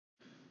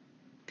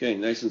Okay,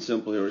 nice and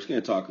simple here. We're just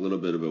going to talk a little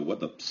bit about what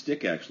the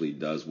stick actually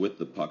does with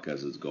the puck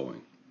as it's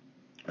going.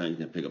 I'm going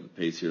to pick up the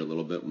pace here a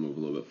little bit, move a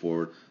little bit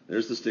forward.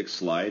 There's the stick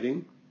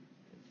sliding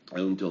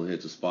until it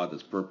hits a spot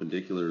that's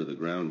perpendicular to the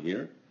ground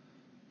here,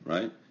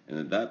 right? And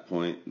at that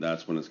point,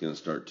 that's when it's going to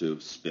start to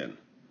spin,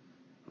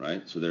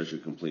 right? So there's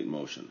your complete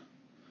motion.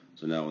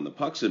 So now when the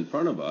puck's in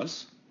front of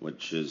us,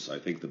 which is, I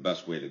think, the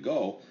best way to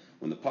go,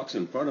 when the puck's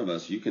in front of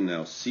us, you can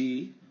now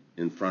see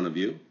in front of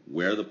you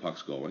where the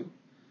puck's going,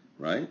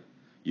 right?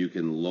 You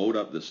can load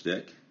up the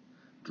stick,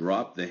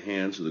 drop the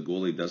hand so the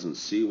goalie doesn't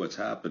see what's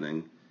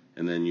happening,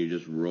 and then you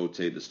just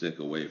rotate the stick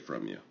away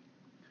from you.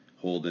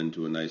 Hold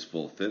into a nice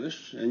full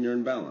finish, and you're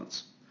in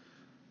balance.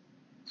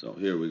 So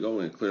here we go. We're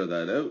going to clear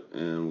that out,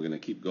 and we're going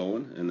to keep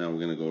going, and now we're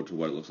going to go to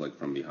what it looks like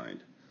from behind.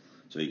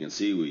 So you can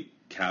see we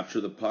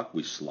capture the puck,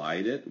 we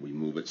slide it, we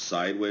move it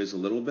sideways a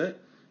little bit,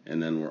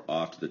 and then we're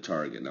off to the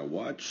target. Now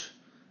watch,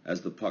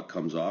 as the puck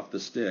comes off the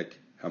stick,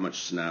 how much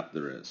snap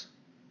there is.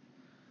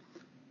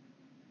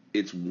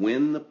 It's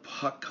when the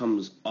puck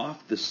comes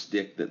off the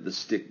stick that the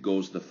stick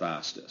goes the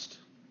fastest,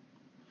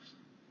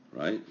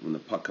 right? When the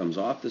puck comes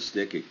off the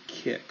stick, it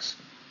kicks.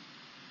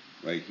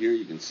 Right here,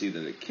 you can see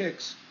that it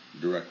kicks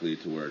directly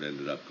to where it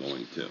ended up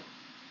going to.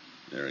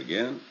 There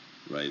again,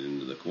 right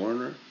into the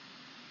corner.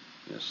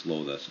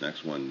 Slow this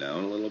next one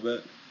down a little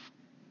bit.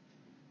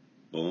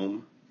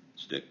 Boom,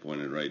 stick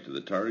pointed right to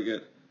the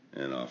target,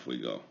 and off we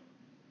go.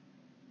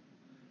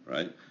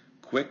 Right?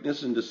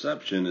 Quickness and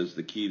deception is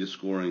the key to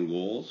scoring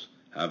goals.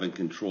 Having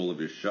control of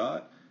your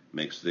shot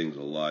makes things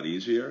a lot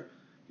easier.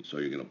 So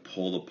you're going to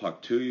pull the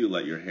puck to you,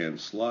 let your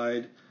hand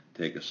slide,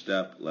 take a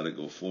step, let it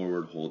go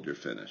forward, hold your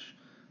finish.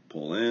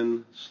 Pull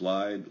in,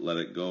 slide, let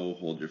it go,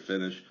 hold your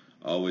finish,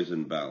 always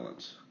in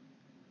balance.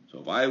 So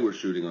if I were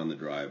shooting on the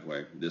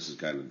driveway, this is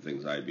kind of the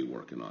things I'd be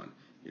working on.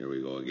 Here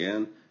we go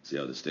again. See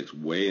how the stick's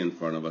way in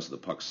front of us, the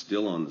puck's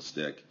still on the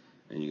stick,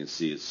 and you can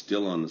see it's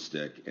still on the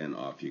stick, and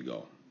off you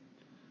go.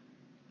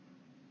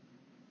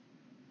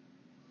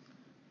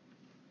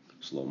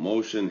 Slow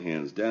motion,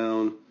 hands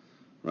down,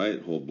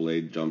 right? Whole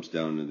blade jumps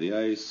down into the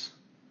ice,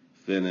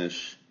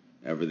 finish,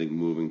 everything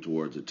moving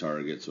towards a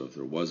target, so if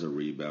there was a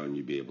rebound,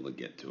 you'd be able to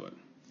get to it.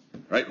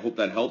 Right, hope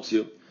that helps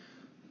you.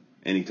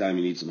 Anytime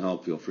you need some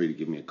help, feel free to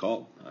give me a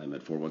call. I'm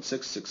at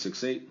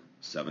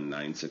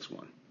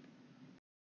 416-668-7961.